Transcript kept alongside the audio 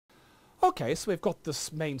Okay, so we've got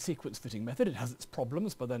this main sequence fitting method. It has its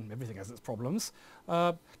problems, but then everything has its problems.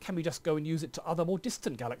 Can we just go and use it to other more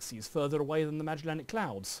distant galaxies further away than the Magellanic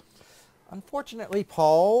Clouds? Unfortunately,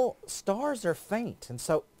 Paul, stars are faint, and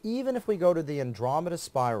so even if we go to the Andromeda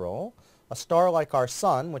spiral, a star like our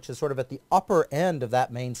Sun, which is sort of at the upper end of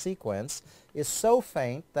that main sequence, is so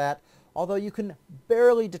faint that although you can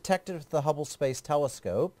barely detect it with the Hubble Space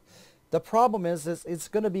Telescope, the problem is it's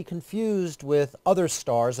going to be confused with other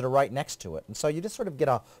stars that are right next to it. And so you just sort of get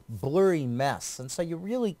a blurry mess. And so you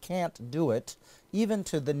really can't do it even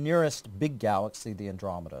to the nearest big galaxy, the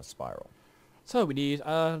Andromeda spiral. So we need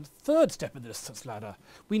a third step in the distance ladder.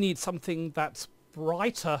 We need something that's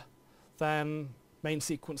brighter than main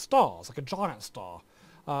sequence stars, like a giant star.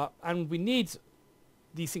 And we need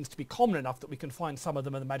these things to be common enough that we can find some of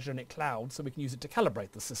them in the Magellanic Clouds so we can use it to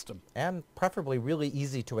calibrate the system. And preferably really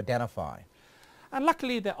easy to identify. And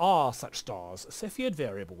luckily there are such stars, Cepheid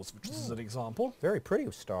variables, which is an example. Very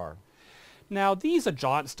pretty star. Now these are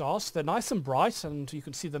giant stars, so they're nice and bright and you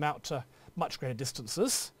can see them out to much greater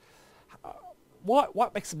distances.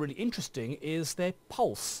 What makes them really interesting is their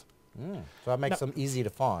pulse. So that makes them easy to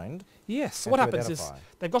find. Yes, so what happens is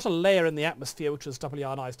they've got a layer in the atmosphere which is doubly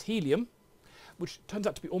ionized helium, which turns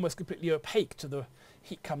out to be almost completely opaque to the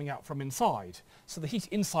heat coming out from inside. So the heat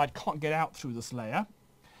inside can't get out through this layer,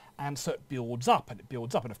 and so it builds up, and it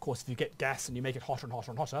builds up. And of course, if you get gas and you make it hotter and hotter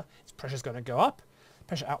and hotter, its pressure's going to go up.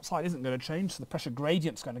 Pressure outside isn't going to change, so the pressure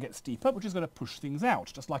gradient's going to get steeper, which is going to push things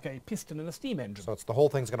out, just like a piston in a steam engine. So it's the whole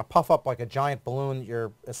thing's going to puff up like a giant balloon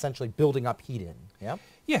you're essentially building up heat in, yeah?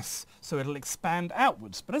 Yes, so it'll expand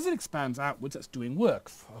outwards, but as it expands outwards, it's doing work.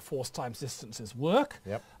 Force times distance is work,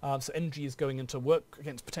 Yep. So energy is going into work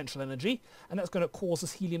against potential energy, and that's going to cause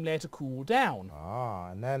this helium layer to cool down. Ah,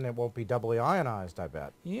 and then it won't be doubly ionized, I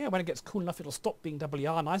bet. Yeah, when it gets cool enough, it'll stop being doubly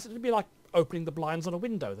ionized. It'll be like opening the blinds on a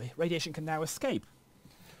window. The radiation can now escape.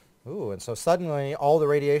 Ooh, and so suddenly all the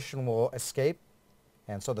radiation will escape,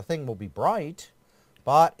 and so the thing will be bright,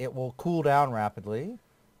 but it will cool down rapidly,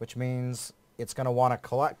 which means it's going to want to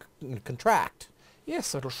contract. Yes,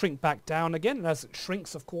 so it'll shrink back down again, and as it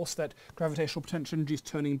shrinks, of course, that gravitational potential energy is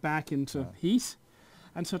turning back into heat,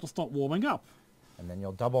 and so it'll start warming up. And then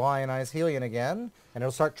you'll double ionize helium again, and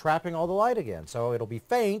it'll start trapping all the light again. So it'll be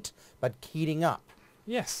faint, but heating up.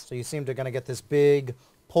 Yes. So you seem to going to get this big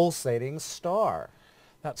pulsating star.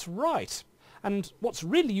 That's right. And what's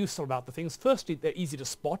really useful about the things, firstly, they're easy to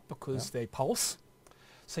spot because they pulse.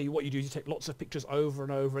 So what you do is you take lots of pictures over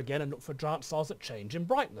and over again and look for giant stars that change in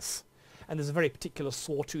brightness. And there's a very particular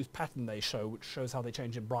sawtooth pattern they show, which shows how they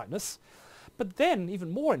change in brightness. But then,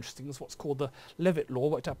 even more interesting, is what's called the Leavitt law,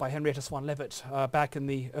 worked out by Henrietta Swan Leavitt back in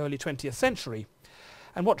the early 20th century.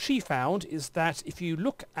 And what she found is that if you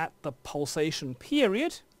look at the pulsation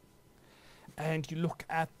period, and you look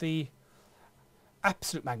at the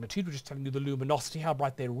absolute magnitude, which is telling you the luminosity, how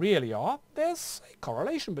bright they really are, there's a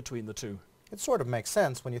correlation between the two. It sort of makes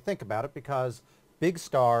sense when you think about it, because big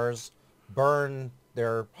stars burn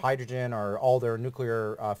their hydrogen or all their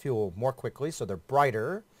nuclear fuel more quickly, so they're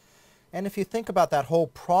brighter. And if you think about that whole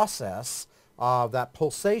process of that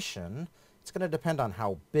pulsation, it's going to depend on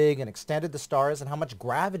how big and extended the star is and how much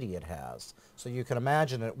gravity it has. So you can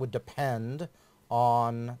imagine it would depend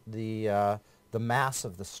on the mass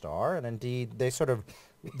of the star, and indeed they sort of,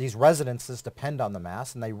 these resonances depend on the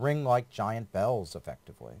mass, and they ring like giant bells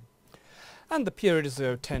effectively. And the period is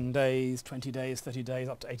 10 days, 20 days, 30 days,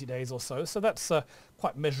 up to 80 days or so, so that's a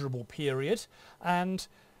quite measurable period. And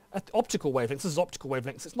at optical wavelengths, this is optical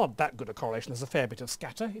wavelengths, it's not that good a correlation, there's a fair bit of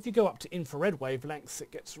scatter. If you go up to infrared wavelengths,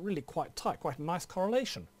 it gets really quite tight, quite a nice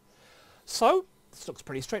correlation. So this looks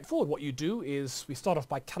pretty straightforward. What you do is we start off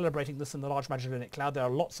by calibrating this in the Large Magellanic Cloud. There are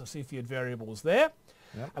lots of Cepheid variables there,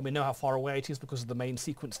 and we know how far away it is because of the main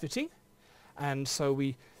sequence fitting. And so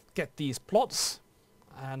we get these plots,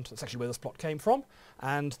 and that's actually where this plot came from,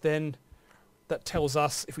 and then that tells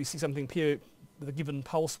us if we see something with a given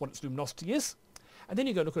pulse what its luminosity is. And then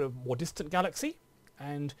you go look at a more distant galaxy,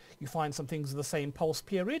 and you find some things with the same pulse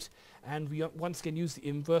period, and we once again use the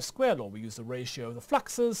inverse square law. We use the ratio of the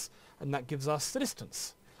fluxes, and that gives us the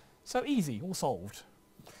distance. So easy, all solved.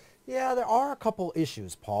 Yeah, there are a couple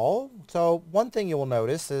issues, Paul. So one thing you will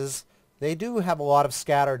notice is they do have a lot of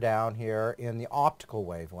scatter down here in the optical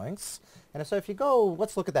wavelengths. And so if you go,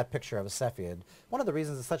 let's look at that picture of a Cepheid. One of the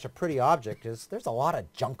reasons it's such a pretty object is there's a lot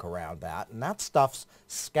of junk around that, and that stuff's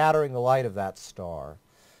scattering the light of that star.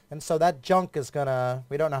 And so that junk is going to,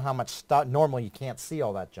 we don't know how much stuff, normally you can't see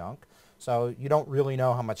all that junk, so you don't really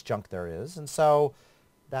know how much junk there is. And so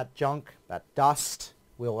that junk, that dust,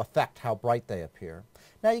 will affect how bright they appear.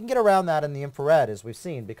 Now you can get around that in the infrared, as we've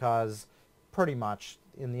seen, because pretty much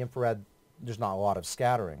in the infrared there's not a lot of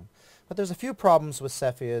scattering. But there's a few problems with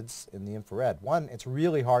Cepheids in the infrared. One, it's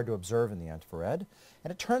really hard to observe in the infrared,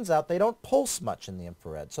 and it turns out they don't pulse much in the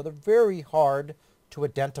infrared, so they're very hard to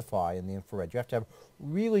identify in the infrared. You have to have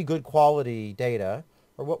really good quality data,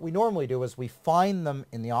 or what we normally do is we find them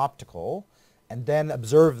in the optical and then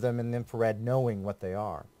observe them in the infrared knowing what they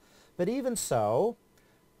are. But even so,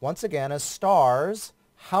 once again, as stars,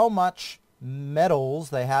 how much metals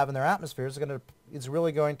they have in their atmospheres is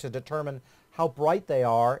really going to determine how bright they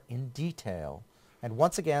are in detail. And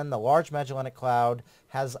once again, the Large Magellanic Cloud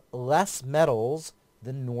has less metals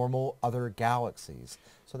than normal other galaxies.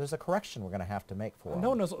 So there's a correction we're going to have to make for No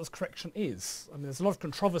one knows what this correction is. I mean, there's a lot of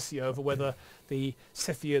controversy over whether the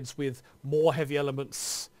Cepheids with more heavy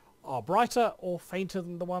elements are brighter or fainter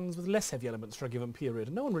than the ones with less heavy elements for a given period.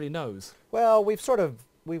 And no one really knows. Well, we've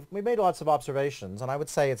made lots of observations, and I would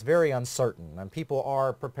say it's very uncertain, and people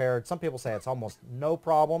are prepared. Some people say it's almost no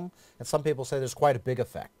problem, and some people say there's quite a big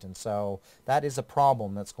effect, and so that is a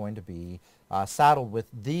problem that's going to be saddled with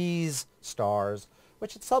these stars,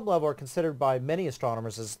 which at some level are considered by many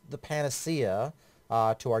astronomers as the panacea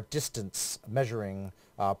to our distance measuring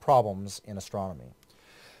problems in astronomy.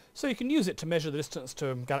 So you can use it to measure the distance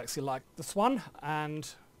to a galaxy like this one, and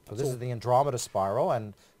so this is the Andromeda spiral,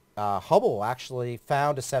 and Hubble actually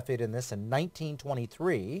found a Cepheid in this in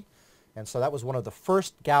 1923, and so that was one of the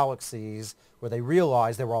first galaxies where they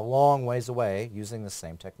realized they were a long ways away using the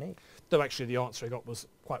same technique. Though actually the answer I got was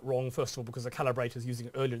quite wrong, first of all because the calibrators using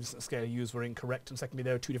an earlier distance scale used were incorrect, and secondly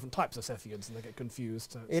there are two different types of Cepheids and they get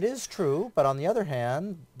confused. So it is true, but on the other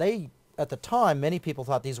hand, at the time many people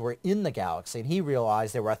thought these were in the galaxy, and he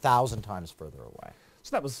realized they were 1,000 times further away.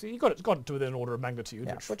 So that was, he got it to within an order of magnitude,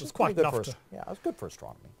 Yeah, which is was quite good enough for yeah, it was good for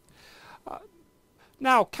astronomy.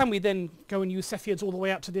 Now, can we then go and use Cepheids all the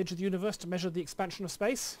way out to the edge of the universe to measure the expansion of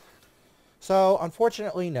space? So,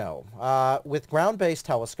 unfortunately, no. With ground-based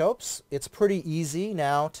telescopes, it's pretty easy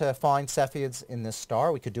now to find Cepheids in this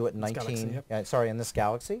star. We could do it in in this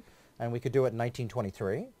galaxy, and we could do it in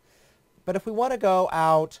 1923. But if we want to go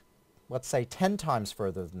out, let's say 10 times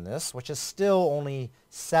further than this, which is still only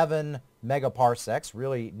 7 megaparsecs,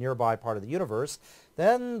 really nearby part of the universe,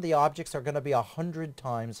 then the objects are going to be 100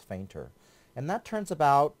 times fainter. And that turns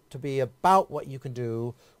out to be about what you can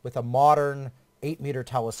do with a modern 8-meter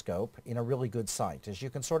telescope in a really good site, is you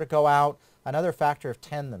can sort of go out another factor of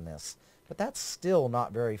 10 than this. But that's still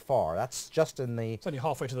not very far. That's just in the... It's only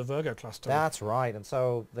halfway to the Virgo cluster. That's right. And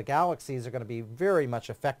so the galaxies are going to be very much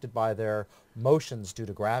affected by their motions due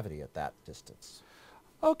to gravity at that distance.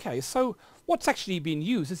 Okay, so what's actually been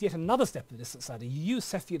used is yet another step in the distance ladder. You use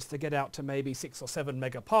Cepheids to get out to maybe 6 or 7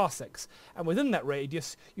 megaparsecs, and within that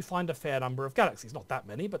radius you find a fair number of galaxies. Not that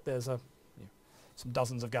many, but there's some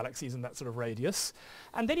dozens of galaxies in that sort of radius.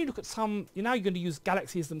 And then you look at now you're going to use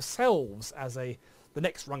galaxies themselves as the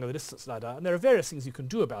next rung of the distance ladder, and there are various things you can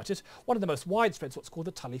do about it. One of the most widespread is what's called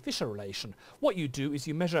the Tully-Fisher relation. What you do is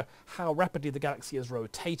you measure how rapidly the galaxy is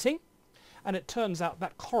rotating, and it turns out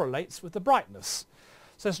that correlates with the brightness.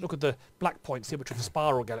 So let's look at the black points here, which are the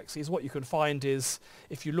spiral galaxies. What you can find is,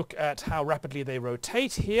 if you look at how rapidly they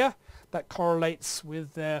rotate here, that correlates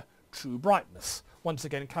with their true brightness. Once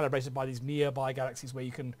again, calibrated by these nearby galaxies where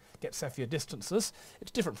you can get Cepheid distances.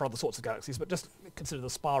 It's different for other sorts of galaxies, but just consider the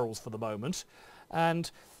spirals for the moment.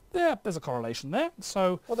 And there's a correlation there.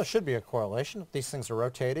 So, well, there should be a correlation. If these things are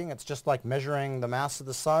rotating, it's just like measuring the mass of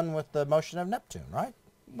the sun with the motion of Neptune, right?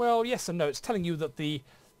 Well, yes and no. It's telling you that the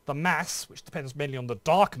mass, which depends mainly on the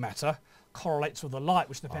dark matter, correlates with the light,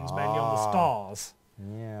 which depends mainly on the stars.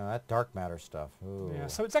 Yeah, that dark matter stuff. Ooh. Yeah,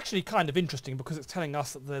 so it's actually kind of interesting because it's telling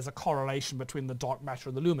us that there's a correlation between the dark matter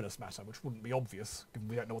and the luminous matter, which wouldn't be obvious, given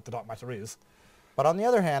we don't know what the dark matter is. But on the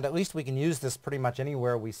other hand, at least we can use this pretty much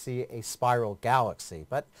anywhere we see a spiral galaxy,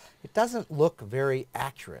 but it doesn't look very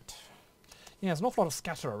accurate. Yeah, there's an awful lot of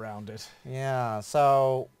scatter around it. Yeah,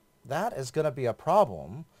 so that is going to be a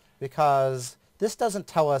problem because this doesn't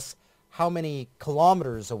tell us how many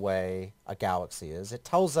kilometers away a galaxy is. It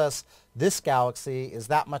tells us this galaxy is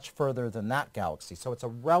that much further than that galaxy. So it's a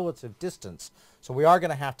relative distance. So we are going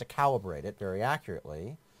to have to calibrate it very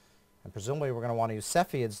accurately. And presumably we're going to want to use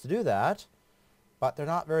Cepheids to do that. But there are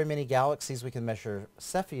not very many galaxies we can measure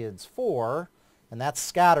Cepheids for. And that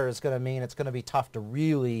scatter is going to mean it's going to be tough to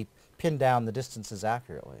really pin down the distances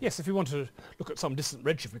accurately. Yes, if we want to look at some distant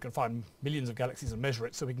redshift, we can find millions of galaxies and measure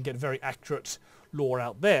it, so we can get very accurate law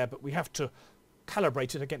out there, but we have to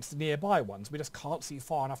calibrate it against the nearby ones. We just can't see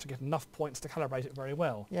far enough to get enough points to calibrate it very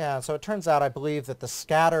well. Yeah, so it turns out, I believe, that the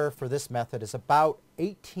scatter for this method is about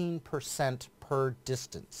 18% per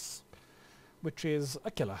distance. Which is a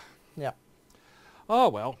killer. Yeah. Oh,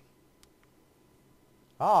 well.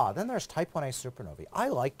 Then there's type 1a supernovae. I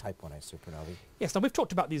like type 1a supernovae. Yes, now we've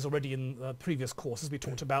talked about these already in previous courses. We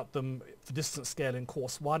talked about them for distance scale in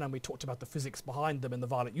course 1, and we talked about the physics behind them in the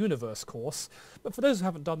Violet Universe course. But for those who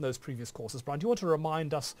haven't done those previous courses, Brian, do you want to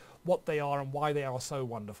remind us what they are and why they are so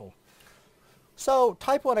wonderful? So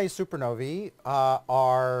type 1a supernovae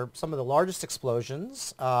are some of the largest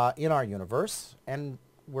explosions in our universe, and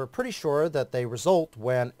we're pretty sure that they result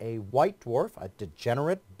when a white dwarf, a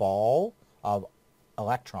degenerate ball of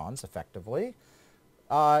electrons, effectively,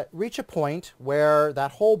 reach a point where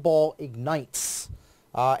that whole ball ignites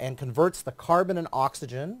and converts the carbon and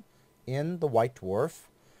oxygen in the white dwarf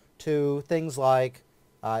to things like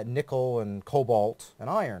nickel and cobalt and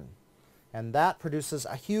iron. And that produces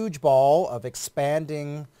a huge ball of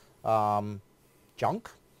expanding junk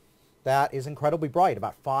that is incredibly bright,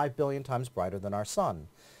 about 5 billion times brighter than our sun.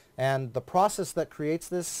 And the process that creates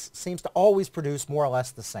this seems to always produce more or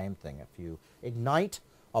less the same thing. If you ignite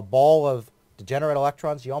a ball of degenerate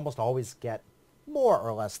electrons, you almost always get more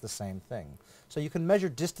or less the same thing. So you can measure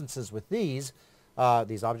distances with these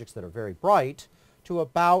objects that are very bright, to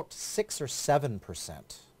about 6 or 7%.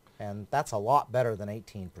 And that's a lot better than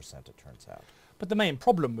 18%, it turns out. But the main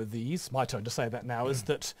problem with these, my turn to say that now, is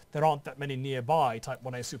that there aren't that many nearby type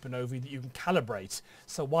 1a supernovae that you can calibrate.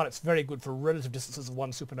 So while it's very good for relative distances of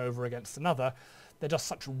one supernova against another, they're just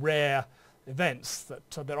such rare events that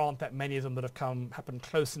there aren't that many of them that have happened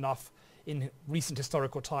close enough in recent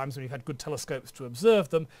historical times when we've had good telescopes to observe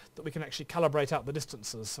them, that we can actually calibrate out the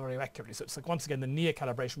distances very accurately. So it's like, once again, the near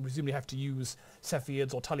calibration, presumably have to use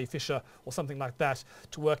Cepheids or Tully-Fisher or something like that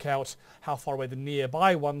to work out how far away the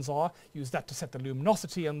nearby ones are, use that to set the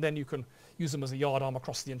luminosity, and then you can use them as a yardarm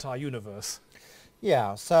across the entire universe.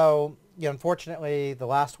 Yeah, so unfortunately, the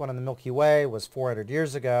last one in the Milky Way was 400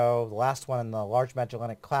 years ago. The last one in the Large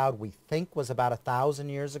Magellanic Cloud we think was about 1,000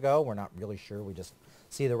 years ago. We're not really sure. We just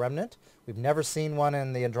see the remnant. We've never seen one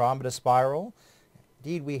in the Andromeda Spiral.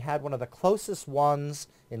 Indeed, we had one of the closest ones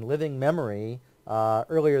in living memory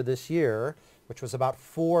earlier this year, which was about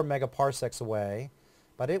 4 megaparsecs away,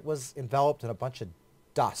 but it was enveloped in a bunch of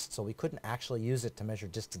dust, so we couldn't actually use it to measure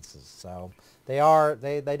distances. So they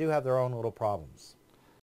do have their own little problems.